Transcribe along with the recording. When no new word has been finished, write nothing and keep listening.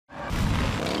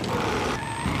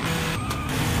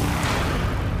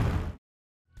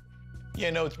Yeah,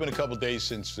 no, it's been a couple days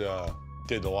since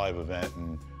did the live event,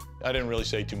 and I didn't really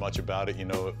say too much about it.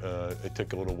 It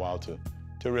took a little while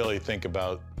to really think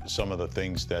about some of the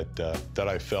things that that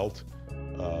I felt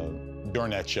during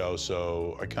that show.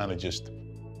 So I kind of just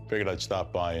figured I'd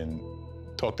stop by and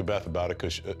talk to Beth about it,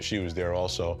 because she was there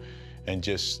also, and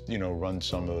just run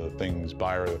some of the things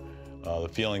by her, the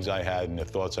feelings I had and the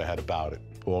thoughts I had about it.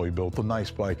 Well, he built a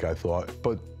nice bike, I thought,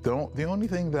 but the only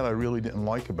thing that I really didn't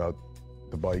like about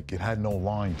the bike, it had no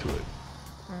line to it.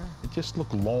 It just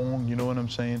looked long, you know what I'm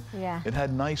saying? Yeah. It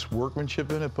had nice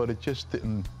workmanship in it, but it just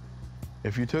didn't.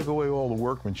 If you took away all the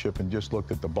workmanship and just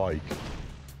looked at the bike,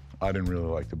 I didn't really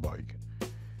like the bike.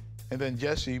 And then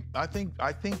Jesse, I think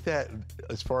that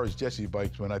as far as Jesse's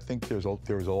bikes went, I think there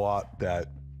was a lot that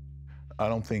I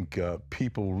don't think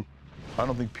people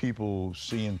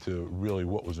see into really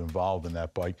what was involved in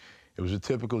that bike. It was a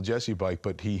typical Jesse bike,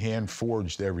 but he hand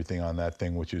forged everything on that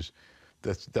thing, which is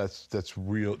that's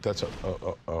real. That's a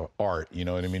art, you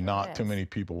know what I mean? Not too many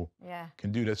people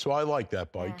can do that. So I like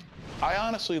that bike. Yeah. I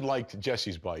honestly liked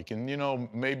Jesse's bike, and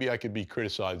maybe I could be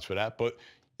criticized for that, but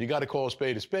you got to call a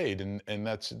spade, and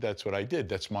that's what I did.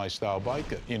 That's my style bike.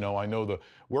 I know the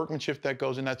workmanship that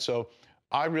goes in that. So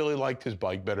I really liked his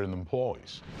bike better than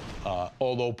Paulie's.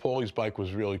 Although Paulie's bike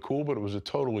was really cool, but it was a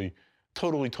totally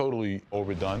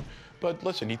overdone. But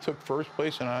listen, he took first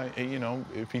place, and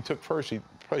if he took first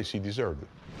place, he deserved it.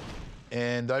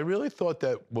 And I really thought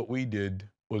that what we did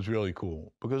was really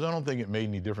cool, because I don't think it made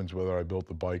any difference whether I built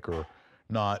the bike or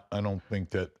not. I don't think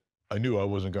that I knew I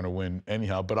wasn't going to win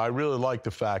anyhow, but I really liked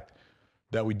the fact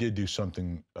that we did do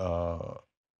something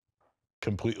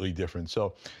completely different.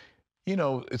 So,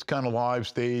 it's kind of live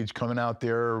stage, coming out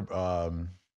there,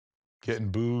 getting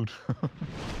booed.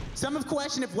 Some have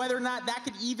questioned if whether or not that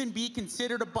could even be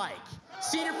considered a bike.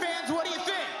 Cedar fans, what do you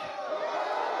think?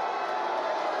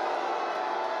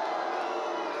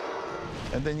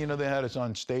 And then, they had us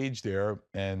on stage there,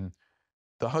 and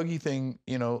the huggy thing,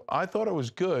 I thought it was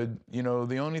good.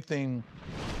 The only thing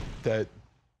that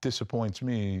disappoints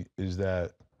me is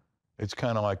that it's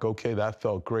kind of like, okay, that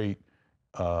felt great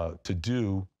to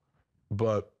do,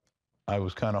 but I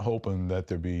was kind of hoping that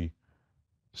there'd be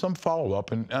some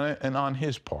follow-up and on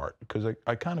his part, because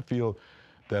I kind of feel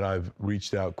that I've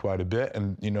reached out quite a bit,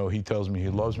 and he tells me he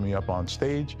loves me up on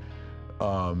stage.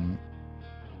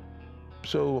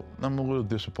 So I'm a little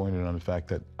disappointed on the fact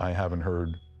that I haven't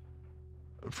heard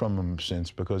from him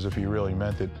since, because if he really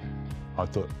meant it, I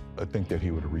think that he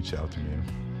would have reached out to me.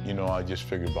 I just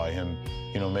figured by him,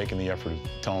 making the effort of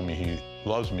telling me he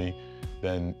loves me,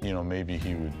 then, maybe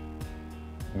he would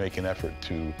make an effort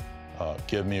to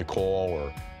give me a call,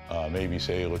 or maybe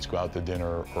say, let's go out to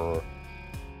dinner, or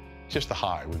just a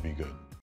hi would be good.